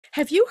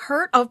Have you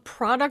heard of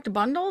product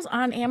bundles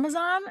on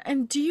Amazon?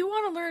 And do you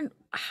want to learn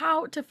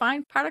how to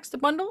find products to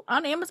bundle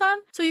on Amazon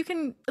so you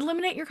can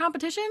eliminate your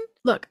competition?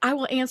 Look, I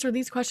will answer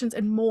these questions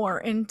and more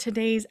in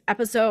today's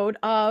episode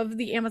of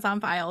the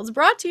Amazon Files,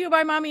 brought to you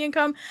by Mommy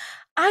Income.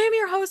 I am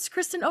your host,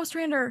 Kristen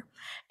Ostrander.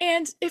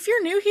 And if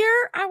you're new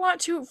here, I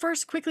want to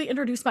first quickly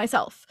introduce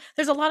myself.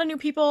 There's a lot of new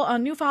people,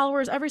 new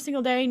followers every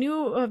single day,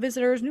 new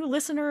visitors, new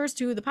listeners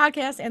to the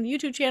podcast and the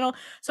YouTube channel.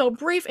 So,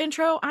 brief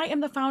intro, I am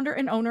the founder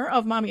and owner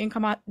of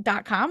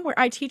mommyincome.com, where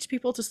I teach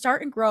people to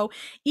start and grow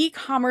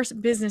e-commerce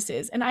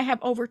businesses. And I have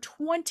over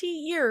 20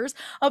 years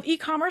of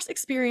e-commerce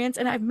experience,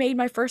 and I've made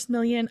my first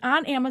million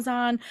on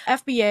Amazon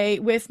FBA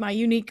with my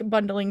unique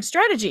bundling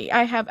strategy.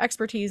 I have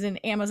expertise in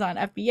Amazon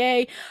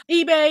FBA,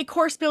 eBay,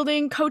 course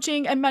building,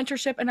 coaching, and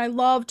mentorship, and I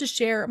love to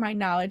share my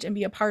knowledge and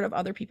be a part of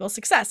other people's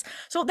success.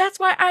 So that's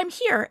why I'm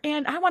here.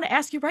 And I want to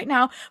ask you right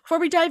now, before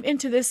we dive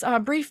into this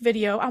brief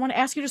video, I want to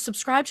ask you to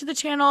subscribe to the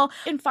channel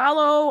and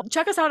follow,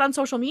 check us out on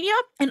social media,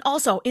 and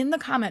also in the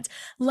comments,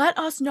 let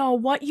us know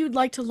what you'd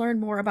like to learn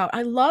more about.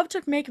 I love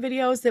to make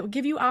videos that will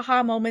give you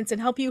aha moments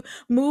and help you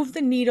move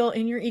the needle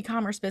in your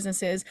e-commerce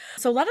businesses.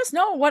 So let us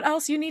know what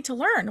else you need to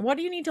learn. What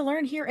do you need to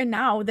learn here and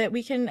now that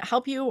we can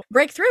help you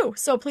break through?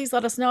 So please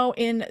let us know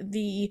in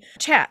the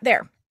chat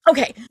there.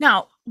 Okay,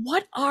 now,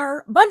 what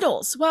are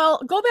bundles? Well,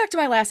 go back to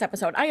my last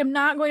episode. I am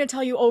not going to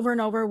tell you over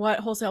and over what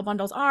wholesale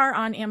bundles are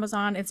on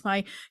Amazon. It's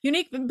my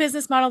unique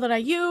business model that I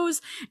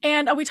use.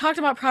 And we talked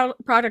about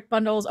product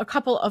bundles a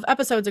couple of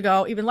episodes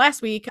ago, even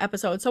last week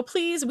episode. So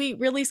please, we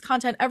release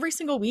content every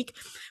single week.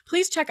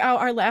 Please check out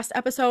our last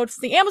episode. It's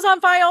the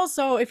Amazon Files.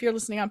 So if you're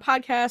listening on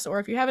podcasts,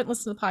 or if you haven't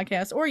listened to the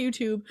podcast or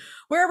YouTube,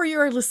 wherever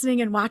you're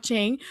listening and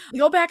watching,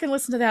 go back and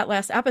listen to that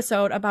last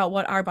episode about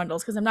what are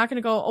bundles, because I'm not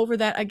going to go over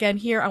that again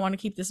here. I want to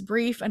keep this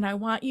brief, and I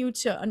want you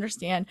to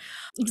understand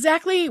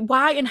exactly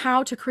why and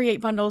how to create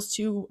bundles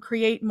to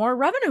create more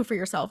revenue for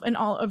yourself in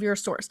all of your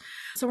stores.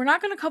 So we're not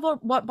going to cover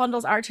what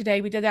bundles are today.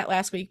 We did that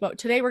last week, but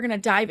today we're going to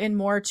dive in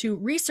more to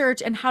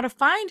research and how to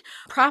find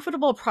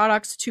profitable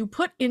products to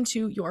put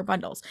into your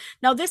bundles.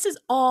 Now, this is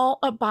all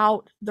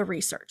about the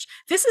research.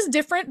 This is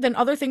different than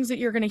other things that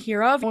you're going to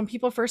hear of when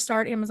people first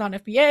start Amazon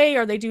FBA,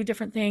 or they do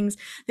different things.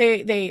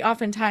 They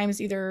oftentimes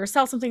either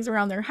sell some things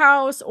around their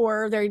house,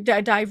 or they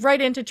dive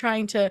right into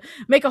trying to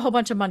make a whole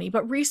bunch of money.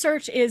 But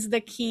research is the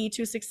key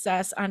to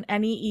success on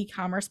any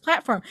e-commerce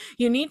platform.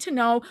 You need to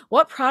know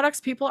what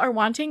products people are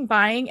wanting,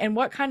 buying, and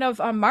what kind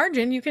of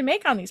margin you can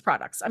make on these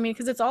products. I mean,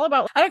 because it's all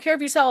about, I don't care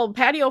if you sell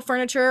patio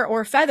furniture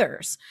or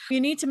feathers. You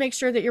need to make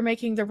sure that you're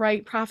making the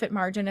right profit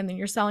margin, and then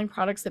you're selling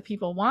products that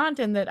people want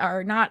and that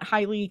are not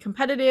highly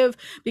competitive,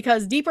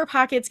 because deeper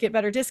pockets get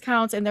better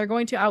discounts and they're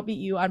going to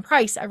outbeat you on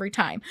price every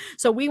time.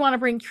 So we want to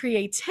bring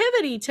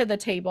creativity to the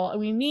table, and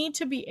we need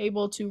to be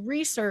able to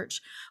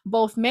research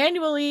both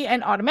manually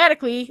and automatically.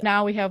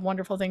 Now we have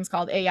wonderful things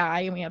called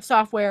AI, and we have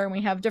software, and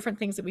we have different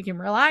things that we can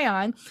rely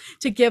on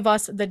to give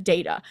us the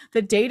data.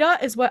 The data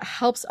is what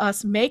helps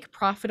us make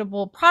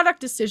profitable product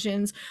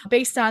decisions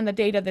based on the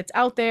data that's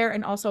out there,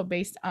 and also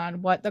based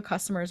on what the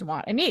customers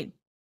want and need.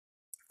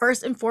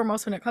 First and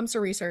foremost, when it comes to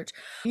research,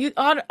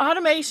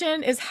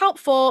 automation is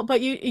helpful,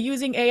 but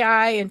using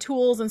AI and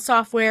tools and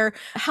software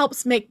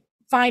helps make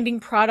finding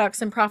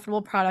products and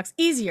profitable products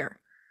easier.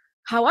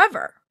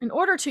 However, in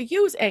order to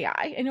use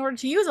AI, in order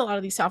to use a lot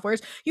of these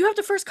softwares, you have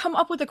to first come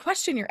up with a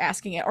question you're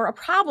asking it, or a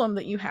problem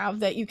that you have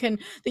that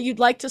you'd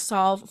like to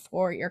solve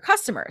for your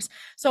customers.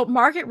 So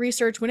market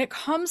research, when it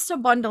comes to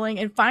bundling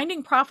and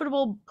finding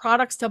profitable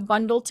products to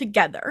bundle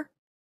together,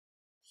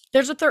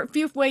 there's a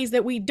few ways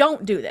that we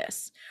don't do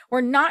this.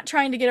 We're not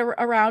trying to get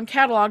around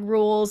catalog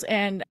rules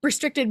and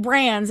restricted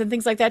brands and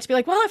things like that to be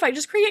like, well, if I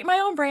just create my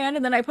own brand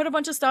and then I put a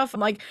bunch of stuff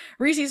like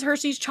Reese's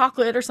Hershey's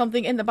chocolate or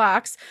something in the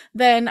box,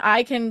 then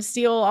I can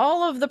steal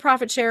all of the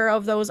profit share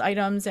of those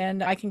items,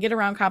 and I can get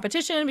around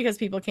competition because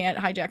people can't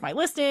hijack my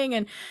listing.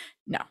 And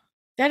no,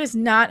 that is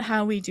not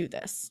how we do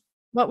this.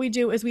 What we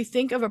do is we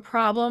think of a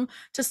problem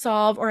to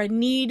solve, or a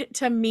need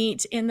to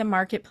meet in the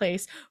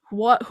marketplace. Who,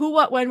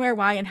 what, when, where,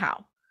 why, and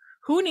how.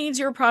 Who needs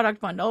your product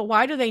bundle?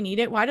 Why do they need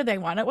it? Why do they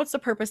want it? What's the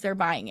purpose they're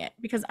buying it?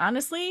 Because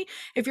honestly,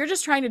 if you're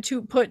just trying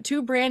to put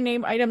two brand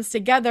name items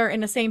together in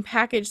the same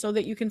package so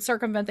that you can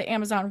circumvent the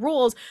Amazon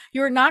rules,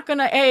 you're not going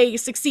to A,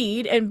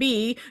 succeed, and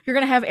B, you're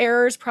going to have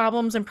errors,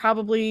 problems, and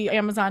probably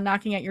Amazon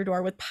knocking at your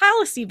door with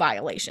policy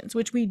violations,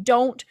 which we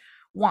don't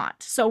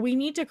want. So we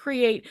need to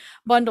create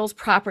bundles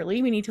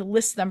properly. We need to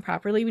list them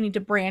properly. We need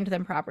to brand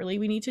them properly.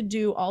 We need to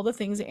do all the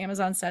things that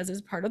Amazon says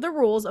is part of the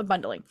rules of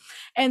bundling.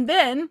 And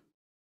then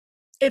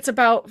it's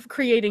about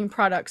creating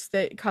products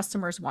that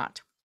customers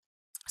want.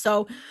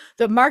 So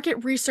the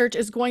market research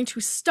is going to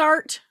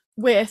start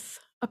with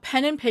a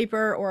pen and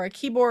paper, or a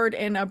keyboard,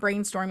 and a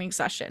brainstorming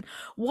session.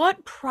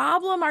 What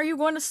problem are you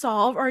going to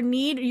solve, or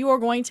need you are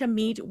going to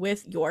meet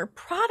with your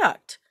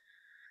product?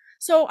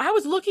 So I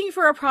was looking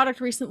for a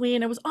product recently,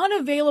 and it was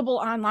unavailable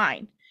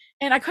online.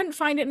 and I couldn't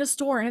find it in a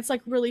store, and it's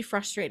like really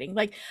frustrating.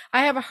 Like,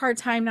 I have a hard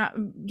time not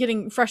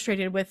getting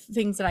frustrated with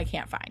things that I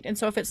can't find. And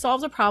so if it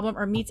solves a problem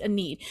or meets a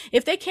need,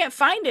 if they can't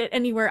find it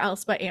anywhere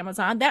else but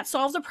Amazon, that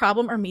solves a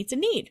problem or meets a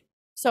need.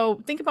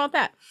 So think about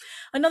that.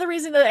 Another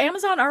reason that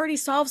Amazon already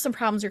solves some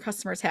problems your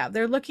customers have.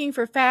 They're looking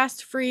for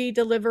fast, free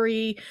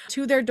delivery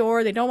to their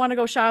door. They don't want to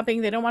go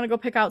shopping. They don't want to go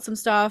pick out some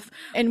stuff.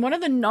 And one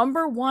of the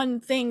number one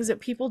things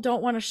that people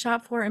don't want to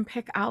shop for and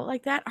pick out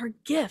like that are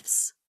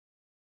gifts.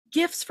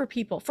 Gifts for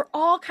people for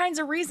all kinds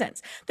of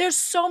reasons. There's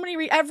so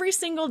many, every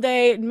single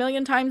day, a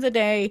million times a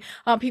day,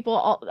 people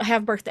all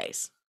have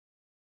birthdays.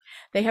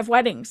 They have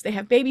weddings, they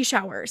have baby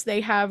showers,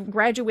 they have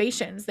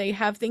graduations, they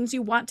have things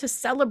you want to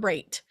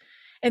celebrate.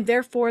 And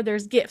therefore,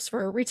 there's gifts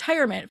for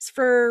retirement,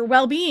 for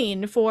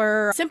well-being,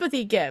 for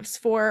sympathy gifts,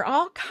 for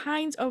all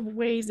kinds of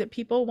ways that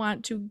people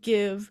want to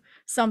give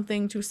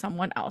something to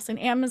someone else. And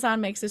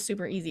Amazon makes this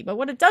super easy. But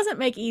what it doesn't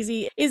make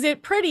easy, is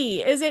it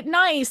pretty? Is it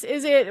nice?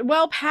 Is it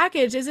well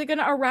packaged? Is it going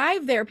to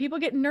arrive there? People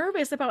get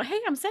nervous about, hey,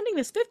 I'm sending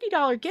this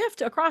 $50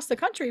 gift across the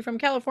country from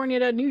California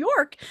to New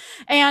York,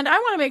 and I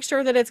want to make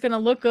sure that it's going to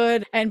look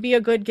good and be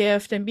a good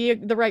gift and be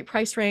the right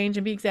price range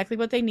and be exactly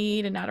what they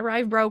need and not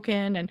arrive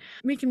broken. And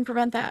we can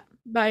prevent that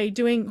by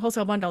doing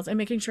wholesale bundles and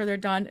making sure they're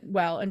done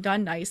well and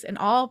done nice and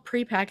all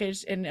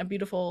pre-packaged in a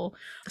beautiful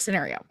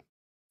scenario.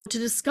 To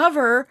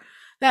discover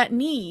that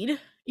need,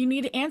 you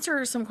need to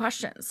answer some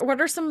questions. What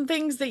are some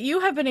things that you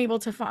have been able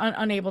to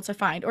unable to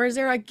find? Or is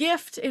there a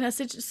gift in a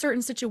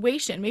certain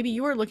situation? Maybe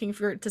you were looking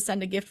to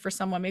send a gift for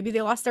someone. Maybe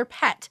they lost their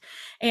pet.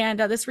 And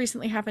this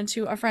recently happened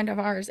to a friend of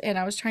ours. And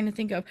I was trying to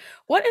think of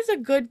what is a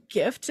good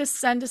gift to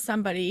send to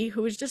somebody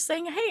who is just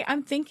saying, hey,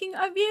 I'm thinking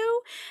of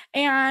you.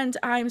 And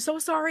I'm so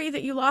sorry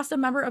that you lost a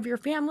member of your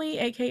family,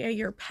 AKA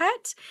your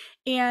pet.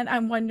 And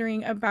I'm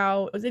wondering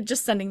about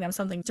just sending them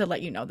something to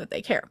let you know that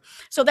they care.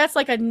 So that's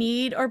like a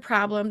need or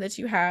problem that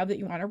you have that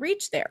you want to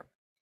reach there.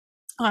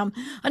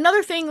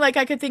 Another thing like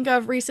I could think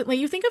of recently,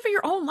 you think of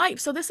your own life.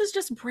 So this is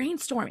just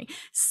brainstorming.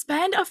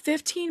 Spend a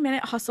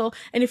 15-minute hustle.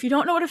 And if you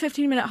don't know what a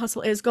 15-minute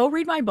hustle is, go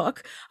read my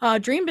book,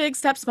 Dream Big,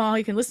 Step Small.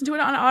 You can listen to it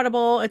on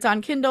Audible. It's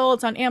on Kindle.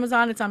 It's on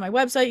Amazon. It's on my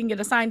website. You can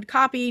get a signed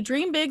copy,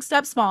 Dream Big,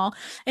 Step Small.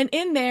 And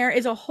in there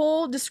is a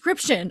whole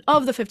description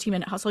of the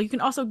 15-minute hustle. You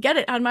can also get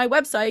it on my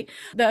website,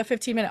 the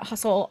 15-minute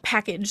hustle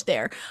package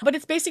there. But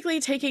it's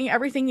basically taking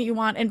everything that you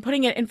want and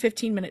putting it in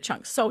 15-minute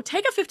chunks. So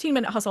take a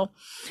 15-minute hustle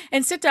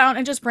and sit down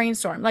and just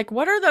brainstorm. Like,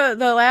 what are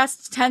the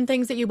last 10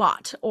 things that you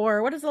bought?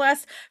 Or what is the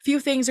last few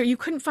things, or you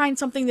couldn't find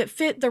something that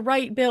fit the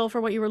right bill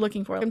for what you were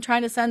looking for? I'm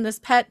trying to send this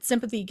pet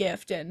sympathy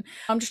gift, and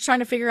I'm just trying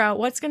to figure out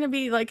what's going to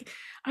be like,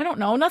 I don't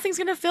know, nothing's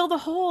going to fill the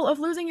hole of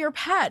losing your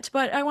pet,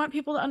 but I want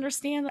people to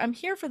understand that I'm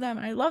here for them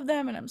and I love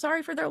them and I'm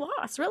sorry for their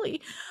loss,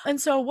 really. And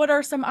so what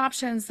are some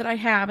options that I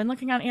have? And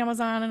looking on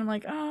Amazon, and I'm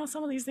like, oh,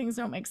 some of these things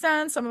don't make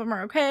sense. Some of them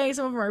are okay.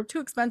 Some of them are too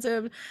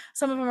expensive.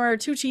 Some of them are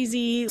too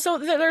cheesy. So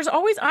there's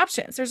always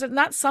options. There's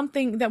not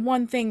something, that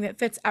one thing that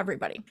fits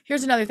everybody.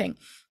 Here's another thing.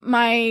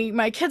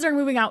 My kids are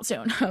moving out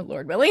soon.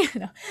 Lord willing.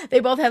 No, they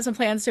both have some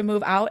plans to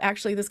move out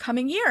actually this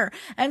coming year.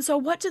 And so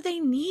what do they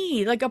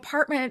need? Like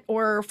apartment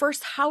or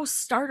first house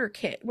starter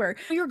kit, where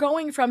you're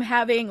going from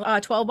having a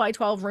 12 by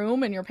 12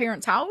 room in your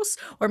parents' house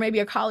or maybe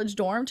a college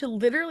dorm to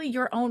literally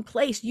your own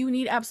place. You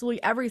need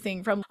absolutely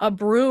everything from a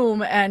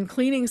broom and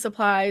cleaning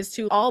supplies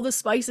to all the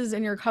spices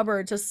in your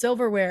cupboard to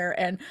silverware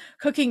and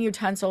cooking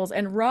utensils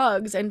and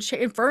rugs and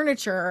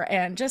furniture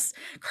and just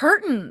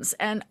curtains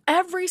and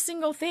every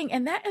single thing.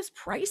 And that is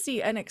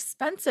pricey and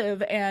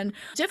expensive and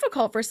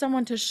difficult for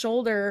someone to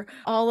shoulder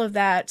all of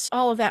that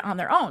on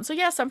their own. So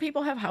yeah, some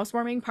people have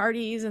housewarming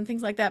parties and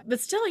things like that, but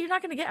still you're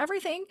not going to get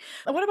everything.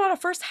 What about a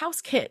first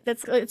house kit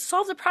it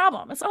solves a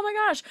problem? It's, oh my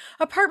gosh,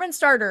 apartment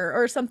starter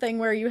or something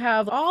where you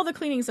have all the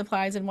cleaning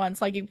supplies in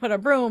once, like you put a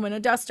broom and a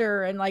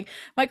duster and like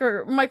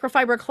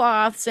microfiber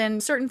cloths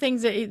and certain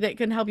things that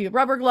can help you,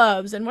 rubber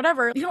gloves and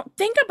whatever. You don't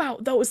think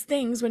about those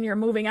things when you're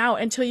moving out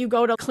until you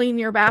go to clean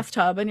your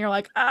bathtub and you're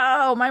like,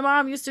 oh, my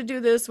mom used to do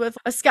this with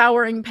a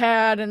scouring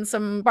pad and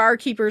some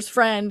barkeeper's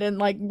friend and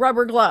like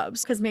rubber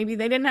gloves, because maybe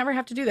they didn't ever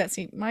have to do that.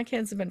 See, my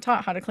kids have been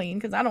taught how to clean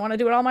because I don't want to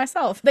do it all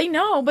myself. They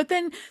know, but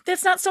then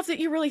that's not stuff that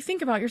you really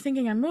think about. You're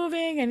thinking, I'm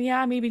moving and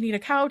yeah, maybe need a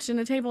couch and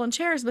a table and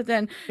chairs, but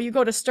then you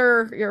go to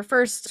stir your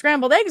first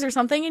scrambled eggs or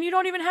something and you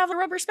don't even have a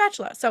rubber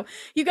spatula. So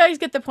you guys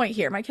get the point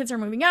here. My kids are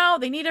moving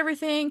out. They need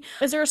everything.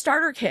 Is there a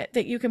starter kit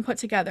that you can put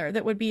together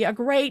that would be a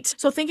great,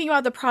 so thinking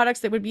about the products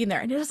that would be in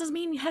there, and it doesn't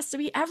mean it has to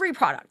be every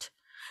product.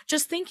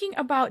 Just thinking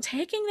about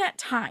taking that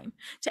time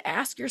to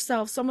ask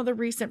yourself some of the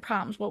recent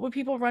problems. What would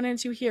people run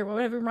into here? What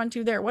would everyone run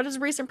to there? What is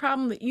a recent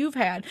problem that you've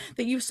had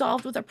that you've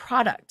solved with a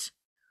product?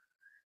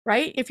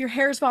 Right? If your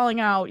hair is falling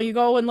out, you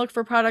go and look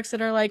for products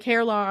that are like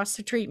hair loss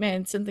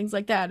treatments and things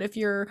like that. If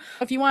you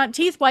want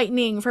teeth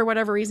whitening for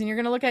whatever reason, you're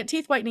going to look at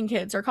teeth whitening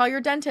kits or call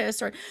your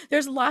dentist. Or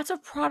there's lots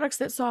of products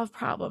that solve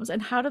problems.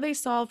 And how do they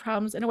solve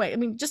problems in a way? I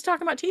mean, just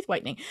talking about teeth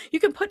whitening, you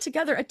can put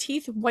together a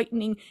teeth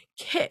whitening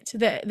kit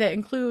that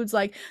includes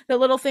like the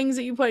little things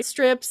that you put,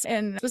 strips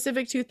and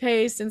specific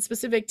toothpaste and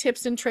specific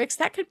tips and tricks.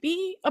 That could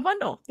be a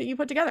bundle that you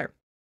put together.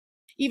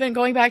 even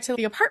going back to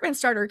the apartment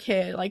starter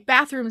kit, like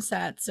bathroom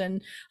sets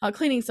and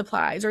cleaning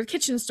supplies, or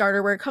kitchen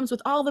starter where it comes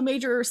with all the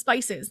major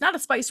spices, not a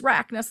spice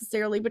rack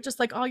necessarily, but just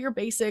like all your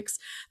basics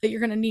that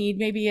you're going to need.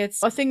 Maybe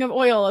it's a thing of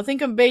oil, a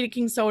thing of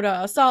baking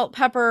soda, salt,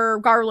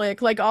 pepper,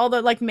 garlic, like all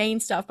the like main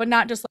stuff, but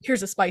not just like,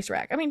 here's a spice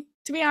rack. I mean,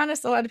 to be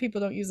honest, a lot of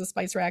people don't use a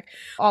spice rack,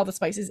 all the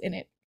spices in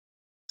it.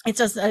 It's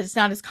just, it's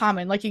not as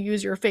common. Like you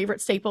use your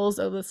favorite staples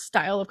of the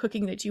style of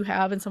cooking that you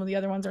have, and some of the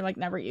other ones are like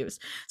never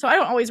used. So I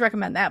don't always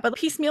recommend that, but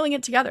piecemealing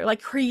it together, like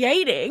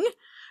creating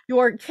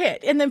your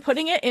kit and then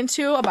putting it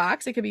into a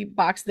box. It could be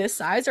box this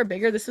size or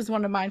bigger. This is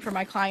one of mine for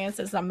my clients.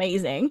 It's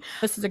amazing.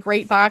 This is a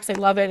great box. I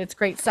love it. It's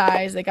great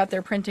size. They got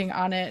their printing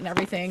on it and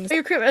everything.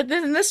 So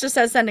and this just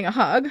says sending a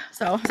hug.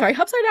 So sorry,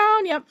 upside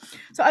down. Yep.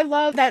 So I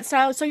love that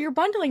style. So you're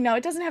bundling now.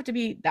 It doesn't have to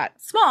be that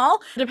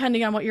small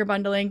depending on what you're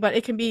bundling, but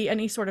it can be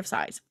any sort of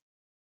size.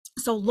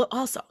 So look,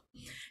 also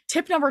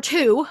tip number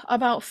 2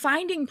 about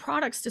finding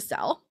products to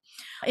sell.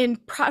 In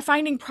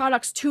finding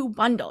products to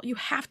bundle, you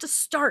have to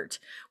start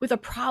with a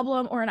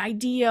problem or an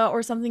idea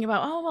or something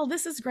about, oh, well,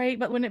 this is great,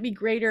 but wouldn't it be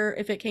greater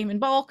if it came in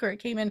bulk, or it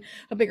came in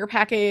a bigger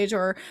package,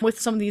 or with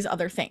some of these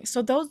other things?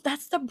 So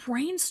that's the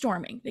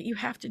brainstorming that you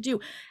have to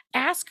do.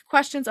 Ask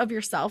questions of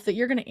yourself that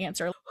you're going to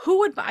answer. Who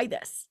would buy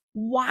this?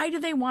 Why do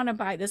they want to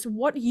buy this?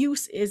 What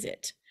use is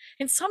it?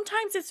 And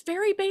sometimes it's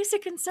very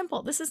basic and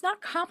simple. This is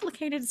not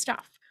complicated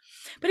stuff,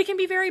 but it can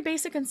be very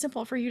basic and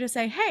simple for you to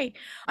say, hey,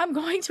 I'm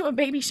going to a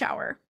baby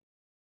shower,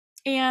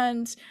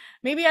 and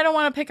maybe I don't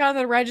want to pick out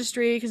of the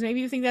registry because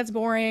maybe you think that's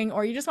boring,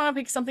 or you just want to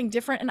pick something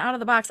different and out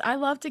of the box. I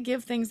love to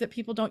give things that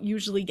people don't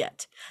usually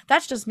get.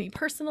 That's just me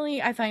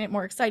personally. I find it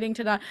more exciting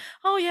to not,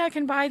 oh yeah, I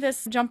can buy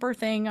this jumper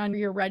thing on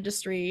your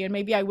registry, and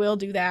maybe I will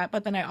do that,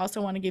 but then I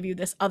also want to give you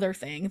this other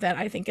thing that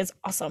I think is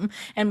awesome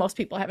and most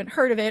people haven't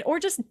heard of it, or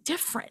just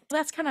different.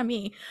 That's kind of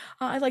me.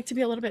 I like to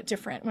be a little bit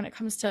different when it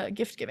comes to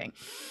gift giving.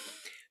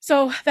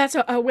 So that's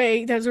a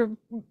way. There's a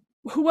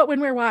who, what, when,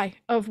 where, why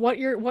of what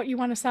you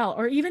want to sell.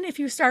 Or even if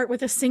you start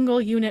with a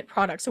single unit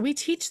product. So we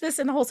teach this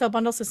in the wholesale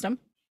bundle system,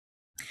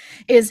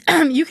 is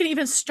you can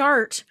even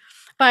start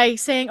by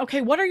saying,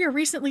 okay, what are your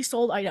recently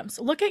sold items?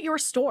 Look at your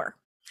store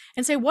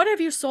and say, what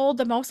have you sold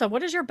the most of?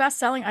 What is your best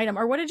selling item?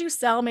 Or what did you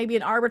sell, maybe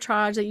an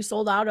arbitrage that you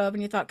sold out of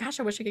and you thought, gosh,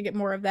 I wish I could get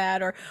more of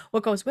that, or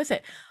what goes with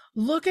it.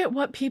 Look at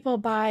what people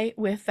buy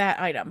with that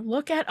item.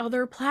 Look at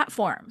other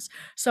platforms.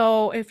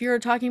 So if you're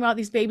talking about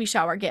these baby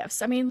shower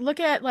gifts, I mean,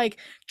 look at like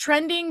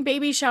trending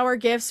baby shower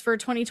gifts for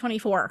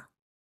 2024,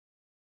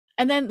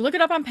 and then look it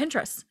up on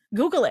Pinterest,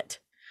 Google it.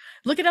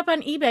 Look it up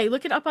on eBay,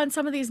 look it up on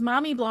some of these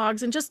mommy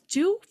blogs, and just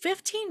do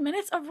 15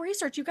 minutes of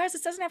research. You guys,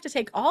 it doesn't have to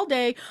take all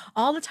day,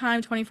 all the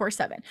time,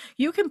 24/7.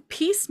 You can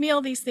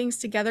piecemeal these things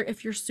together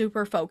if you're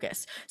super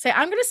focused. Say,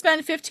 I'm going to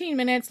spend 15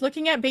 minutes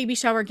looking at baby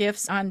shower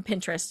gifts on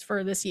Pinterest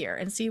for this year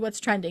and see what's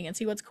trending and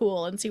see what's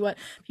cool and see what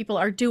people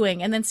are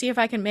doing, and then see if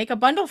I can make a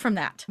bundle from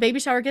that. Baby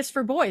shower gifts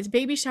for boys,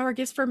 baby shower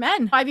gifts for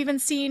men. I've even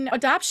seen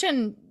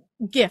adoption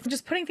gift,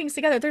 just putting things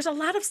together. There's a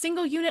lot of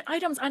single unit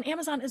items on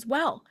Amazon as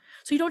well.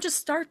 So you don't just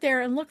start there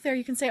and look there.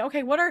 You can say,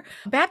 okay, what are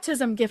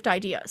baptism gift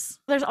ideas?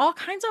 There's all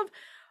kinds of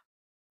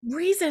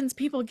reasons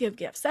people give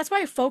gifts. That's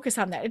why I focus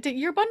on that.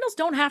 Your bundles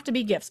don't have to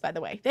be gifts, by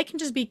the way. They can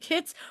just be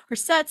kits or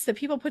sets that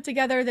people put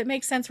together that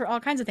make sense for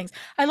all kinds of things.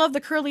 I love the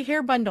curly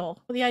hair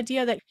bundle. The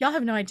idea that y'all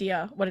have no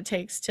idea what it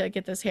takes to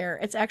get this hair.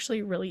 It's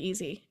actually really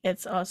easy.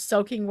 It's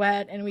soaking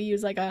wet, and we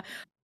use like a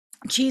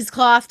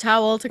cheesecloth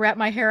towel to wrap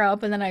my hair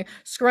up, and then I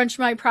scrunch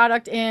my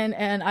product in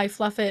and I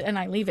fluff it and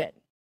I leave it.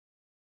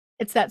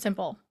 It's that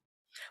simple.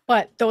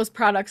 But those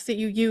products that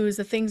you use,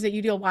 the things that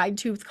you do, a wide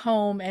tooth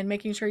comb, and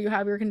making sure you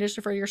have your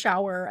conditioner for your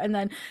shower, and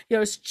then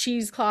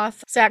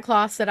cheesecloth,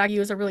 sackcloths that I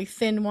use are really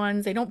thin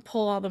ones. They don't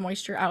pull all the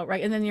moisture out,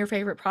 right? And then your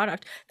favorite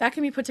product that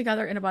can be put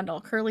together in a bundle,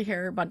 curly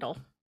hair bundle,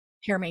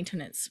 hair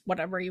maintenance,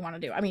 whatever you want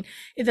to do. I mean,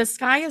 the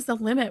sky is the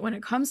limit when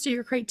it comes to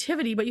your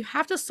creativity, but you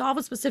have to solve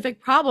a specific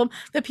problem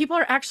that people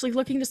are actually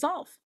looking to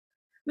solve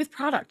with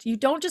product. You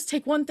don't just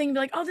take one thing and be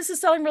like, oh, this is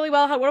selling really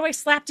well. What do I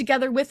slap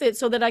together with it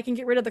so that I can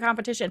get rid of the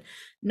competition?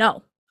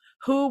 No.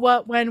 Who,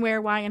 what, when, where,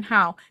 why, and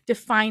how.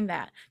 Define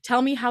that.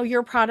 Tell me how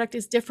your product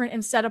is different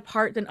and set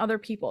apart than other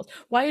people's.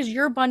 Why is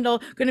your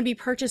bundle going to be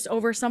purchased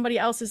over somebody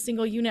else's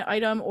single unit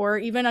item, or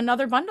even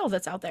another bundle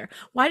that's out there?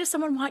 Why does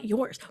someone want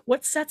yours?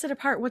 What sets it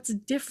apart? What's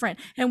different?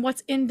 And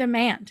what's in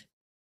demand?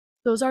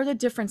 Those are the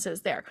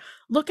differences there.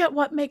 Look at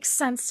what makes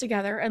sense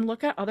together, and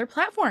look at other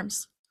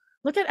platforms.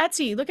 Look at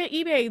Etsy, look at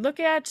eBay, look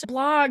at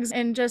blogs,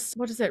 and just,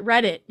 what is it,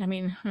 Reddit. I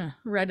mean,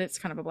 Reddit's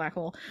kind of a black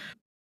hole.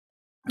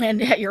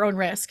 And at your own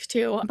risk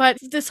too. But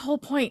this whole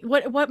point,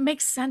 what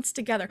makes sense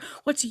together?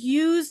 What's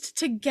used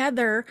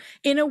together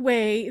in a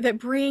way that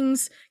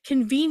brings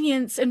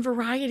convenience and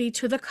variety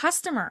to the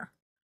customer?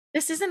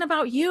 This isn't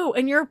about you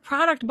and your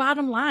product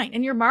bottom line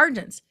and your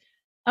margins.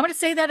 I'm going to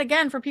say that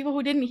again for people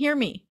who didn't hear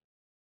me.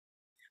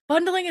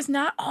 Bundling is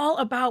not all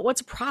about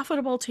what's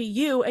profitable to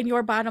you and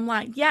your bottom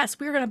line. Yes,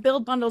 we're going to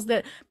build bundles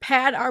that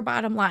pad our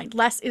bottom line.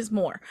 Less is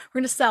more. We're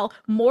going to sell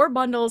more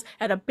bundles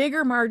at a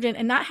bigger margin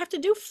and not have to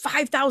do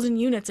 5,000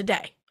 units a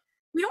day.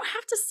 We don't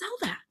have to sell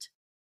that.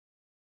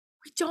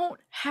 We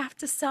don't have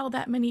to sell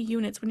that many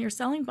units. When you're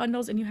selling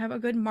bundles and you have a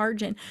good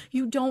margin,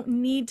 you don't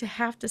need to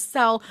have to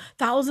sell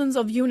thousands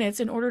of units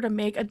in order to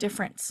make a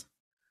difference.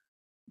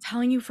 I'm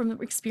telling you from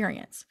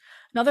experience.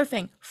 Another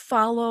thing,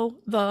 follow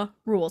the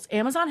rules.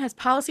 Amazon has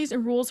policies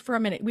and rules for a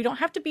minute. We don't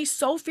have to be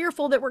so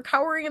fearful that we're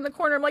cowering in the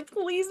corner. I'm like,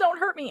 please don't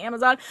hurt me,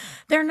 Amazon.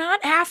 They're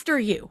not after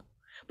you,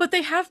 but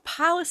they have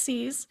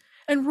policies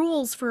and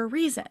rules for a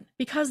reason,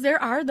 because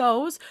there are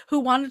those who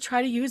want to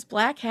try to use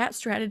black hat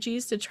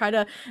strategies to try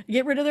to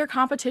get rid of their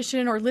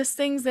competition or list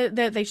things that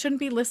they shouldn't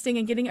be listing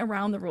and getting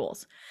around the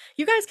rules.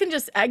 You guys can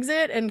just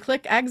exit and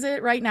click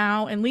exit right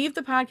now and leave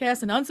the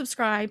podcast and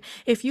unsubscribe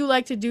if you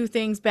like to do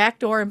things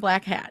backdoor and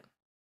black hat.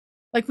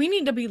 Like, we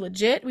need to be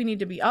legit. We need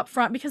to be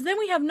upfront, because then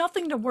we have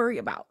nothing to worry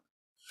about.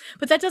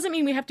 But that doesn't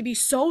mean we have to be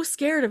so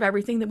scared of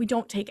everything that we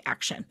don't take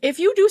action. If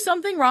you do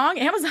something wrong,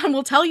 Amazon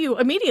will tell you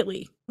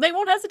immediately. They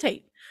won't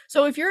hesitate.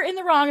 So if you're in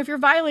the wrong, if you're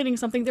violating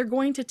something, they're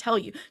going to tell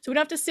you. So we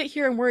don't have to sit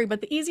here and worry. But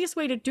the easiest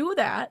way to do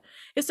that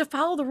is to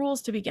follow the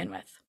rules to begin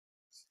with,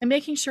 and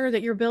making sure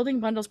that you're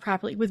building bundles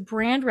properly with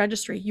brand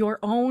registry, your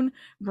own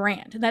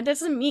brand. And that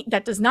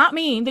does not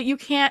mean that you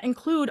can't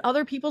include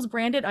other people's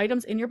branded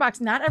items in your box.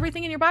 Not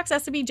everything in your box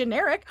has to be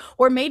generic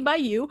or made by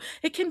you.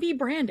 It can be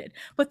branded,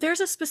 but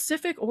there's a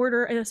specific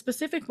order and a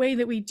specific way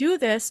that we do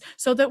this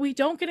so that we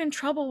don't get in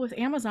trouble with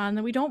Amazon,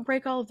 that we don't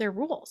break all of their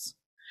rules.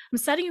 I'm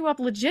setting you up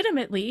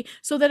legitimately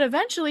so that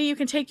eventually you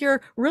can take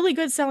your really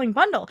good selling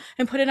bundle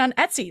and put it on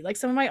Etsy, like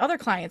some of my other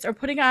clients are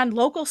putting on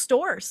local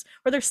stores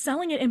where they're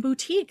selling it in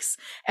boutiques.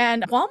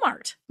 And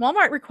Walmart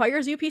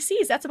requires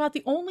UPCs. That's about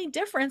the only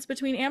difference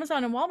between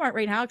Amazon and Walmart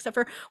right now, except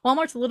for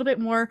Walmart's a little bit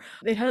more,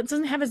 it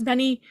doesn't have as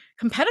many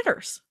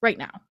competitors right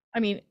now. I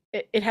mean,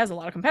 it has a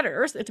lot of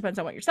competitors. It depends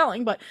on what you're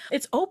selling, but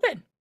it's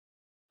open.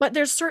 But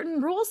there's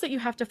certain rules that you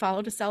have to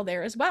follow to sell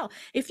there as well.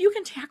 If you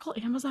can tackle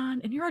Amazon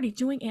and you're already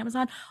doing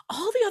Amazon,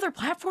 all the other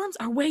platforms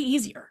are way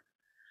easier.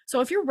 So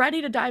if you're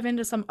ready to dive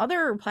into some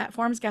other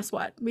platforms, guess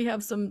what? We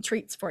have some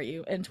treats for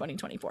you in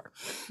 2024.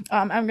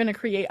 I'm going to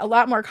create a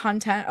lot more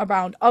content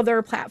around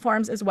other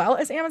platforms as well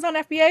as Amazon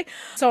FBA.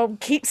 So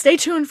stay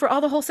tuned for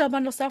all the wholesale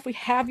bundle stuff. We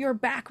have your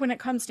back when it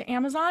comes to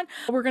Amazon.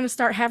 We're going to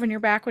start having your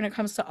back when it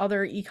comes to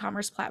other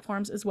e-commerce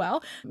platforms as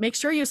well. Make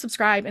sure you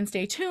subscribe and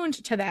stay tuned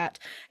to that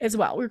as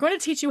well. We're going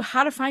to teach you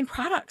how to find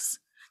products.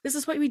 This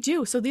is what we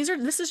do. So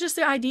this is just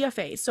the idea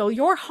phase. So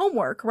your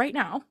homework right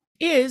now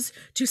is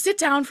to sit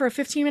down for a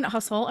 15-minute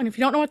hustle. And if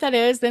you don't know what that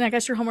is, then I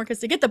guess your homework is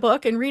to get the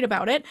book and read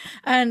about it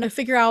and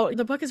figure out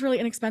the book is really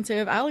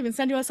inexpensive. I'll even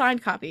send you a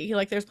signed copy.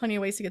 Like, there's plenty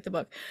of ways to get the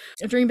book.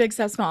 Dream big,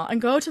 set small,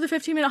 and go to the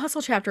 15-minute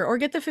hustle chapter or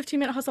get the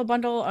 15-minute hustle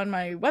bundle on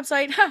my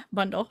website.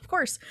 Bundle, of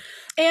course.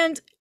 And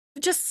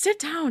just sit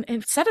down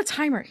and set a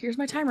timer. Here's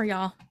my timer,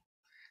 y'all.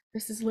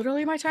 This is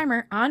literally my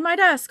timer on my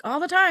desk all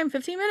the time,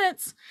 15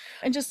 minutes,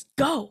 and just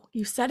go.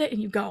 You set it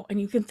and you go,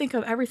 and you can think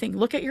of everything.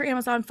 Look at your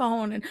Amazon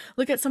phone and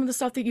look at some of the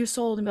stuff that you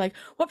sold and be like,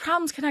 what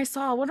problems can I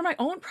solve? What are my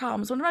own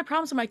problems? What are my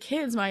problems with my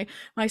kids, my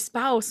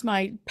spouse,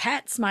 my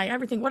pets, my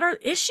everything? What are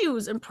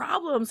issues and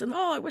problems? And,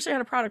 oh, I wish I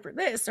had a product for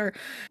this, or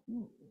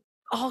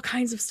all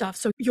kinds of stuff.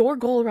 So your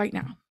goal right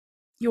now,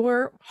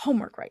 your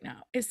homework right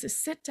now, is to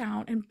sit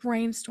down and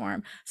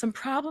brainstorm some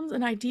problems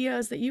and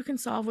ideas that you can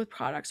solve with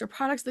products, or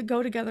products that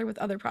go together with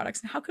other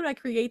products. And how could I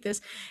create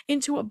this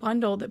into a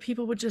bundle that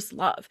people would just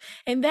love?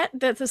 And that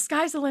the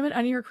sky's the limit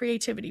on your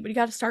creativity, but you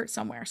got to start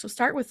somewhere. So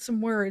start with some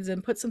words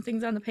and put some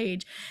things on the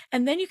page.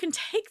 And then you can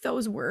take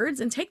those words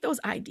and take those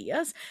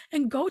ideas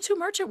and go to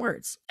Merchant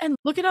Words and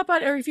look it up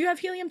on, or if you have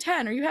Helium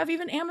 10 or you have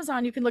even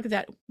Amazon, you can look at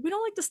that. We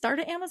don't like to start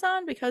at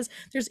Amazon because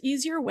there's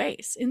easier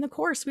ways. In the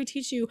course, we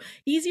teach you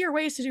easier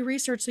ways to do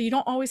research so you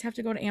don't always have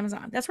to go to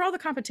Amazon. That's where all the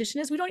competition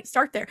is. We don't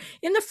start there.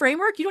 In the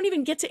framework, you don't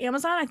even get to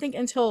Amazon, I think,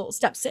 until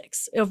step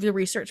 6 of the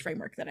research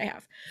framework that I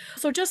have.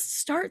 So just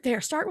start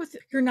there. Start with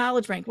your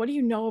knowledge bank. What do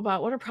you know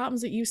about? What are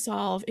problems that you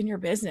solve in your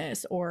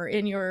business or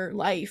in your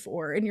life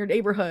or in your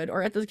neighborhood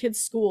or at the kids'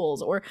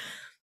 schools? Or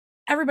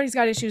everybody's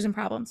got issues and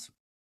problems.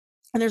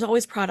 And there's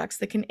always products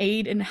that can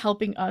aid in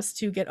helping us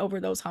to get over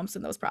those humps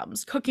and those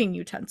problems. Cooking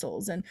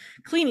utensils and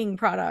cleaning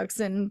products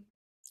and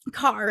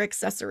car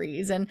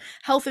accessories and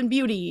health and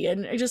beauty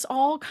and just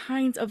all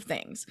kinds of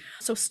things.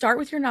 So start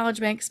with your knowledge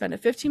bank, spend a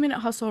 15-minute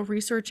hustle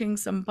researching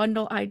some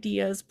bundle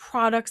ideas,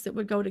 products that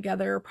would go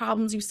together,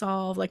 problems you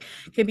solve. Like,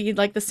 it could be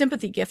like the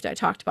sympathy gift I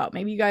talked about.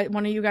 Maybe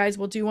one of you guys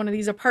will do one of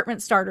these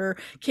apartment starter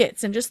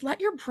kits, and just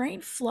let your brain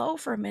flow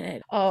for a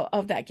minute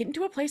of that. Get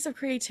into a place of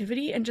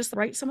creativity and just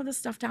write some of this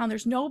stuff down.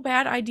 There's no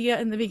bad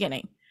idea in the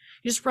beginning.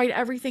 You just write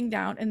everything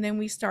down, and then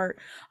we start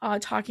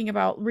talking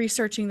about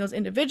researching those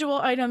individual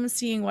items,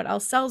 seeing what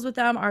else sells with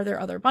them. Are there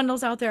other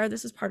bundles out there?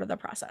 This is part of the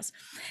process.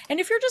 And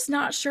if you're just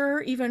not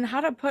sure even how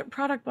to put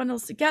product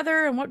bundles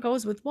together and what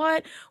goes with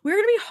what, we're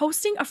going to be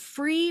hosting a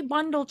free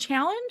bundle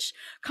challenge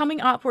coming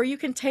up where you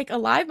can take a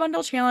live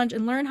bundle challenge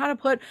and learn how to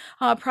put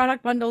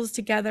product bundles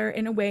together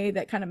in a way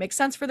that kind of makes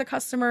sense for the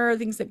customer,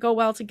 things that go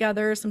well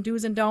together, some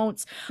do's and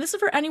don'ts. This is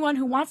for anyone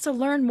who wants to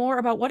learn more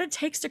about what it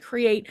takes to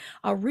create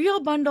a real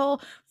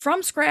bundle from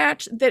from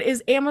scratch that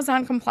is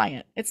Amazon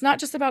compliant. It's not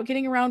just about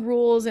getting around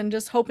rules and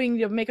just hoping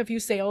to make a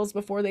few sales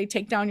before they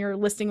take down your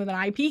listing with an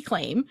IP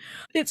claim.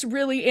 It's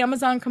really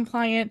Amazon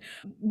compliant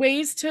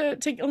ways to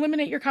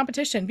eliminate your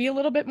competition, be a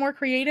little bit more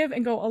creative,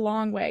 and go a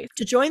long way.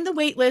 To join the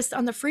wait list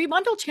on the free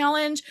bundle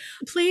challenge,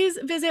 please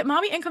visit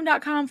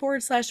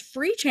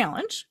mommyincome.com/free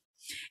challenge.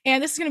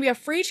 And this is going to be a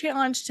free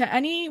challenge to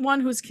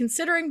anyone who's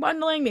considering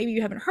bundling. Maybe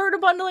you haven't heard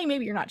of bundling.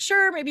 Maybe you're not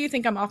sure. Maybe you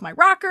think I'm off my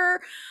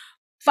rocker.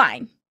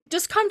 Fine.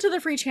 Just come to the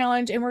free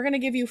challenge, and we're going to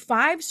give you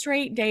 5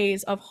 straight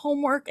days of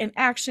homework and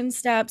action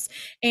steps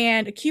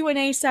and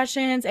Q&A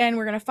sessions, and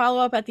we're going to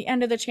follow up at the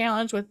end of the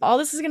challenge with all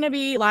this is going to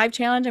be live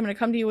challenge. I'm going to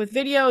come to you with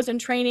videos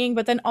and training,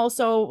 but then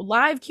also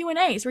live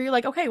Q&As where you're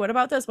like, okay, what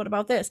about this? What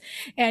about this?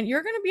 And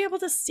you're going to be able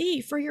to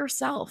see for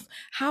yourself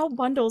how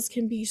bundles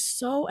can be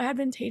so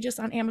advantageous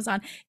on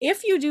Amazon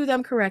if you do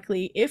them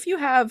correctly, if you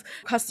have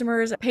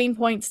customers' pain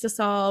points to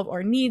solve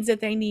or needs that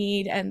they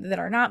need and that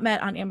are not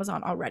met on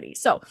Amazon already.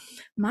 So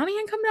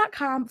mommyincome.com/free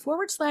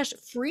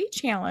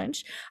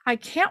challenge. I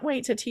can't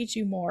wait to teach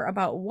you more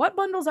about what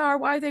bundles are,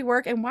 why they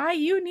work, and why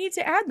you need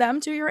to add them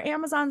to your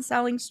Amazon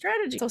selling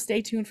strategy. So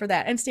stay tuned for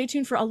that, and stay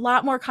tuned for a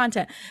lot more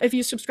content. If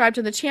you subscribe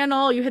to the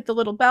channel, you hit the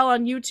little bell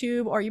on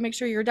YouTube, or you make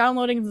sure you're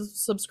downloading and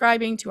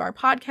subscribing to our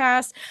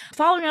podcast,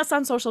 following us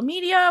on social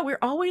media, we're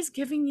always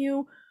giving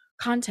you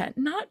content,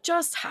 not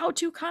just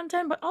how-to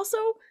content, but also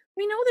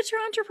we know that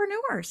you're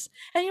entrepreneurs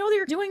and you know that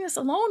you're doing this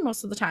alone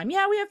most of the time.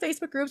 Yeah, we have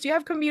Facebook groups, we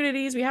have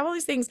communities, we have all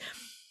these things.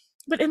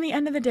 But in the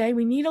end of the day,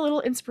 we need a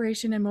little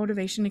inspiration and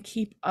motivation to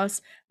keep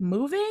us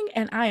moving.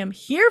 And I am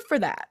here for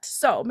that.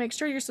 So make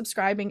sure you're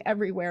subscribing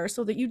everywhere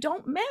so that you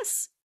don't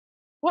miss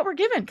what we're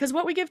given, because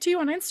what we give to you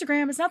on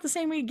Instagram is not the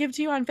same we give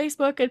to you on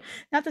Facebook, and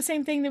not the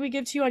same thing that we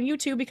give to you on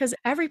YouTube, because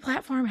every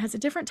platform has a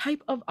different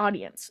type of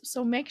audience.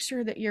 So make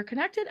sure that you're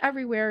connected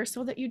everywhere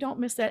so that you don't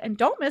miss it, and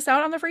don't miss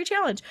out on the free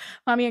challenge.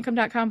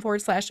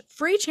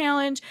 mommyincome.com/free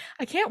challenge.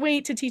 I can't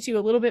wait to teach you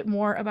a little bit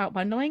more about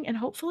bundling, and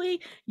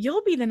hopefully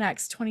you'll be the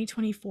next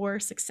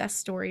 2024 success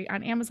story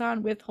on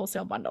Amazon with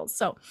wholesale bundles.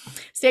 So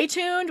stay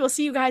tuned. We'll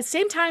see you guys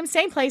same time,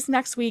 same place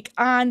next week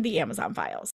on the Amazon Files.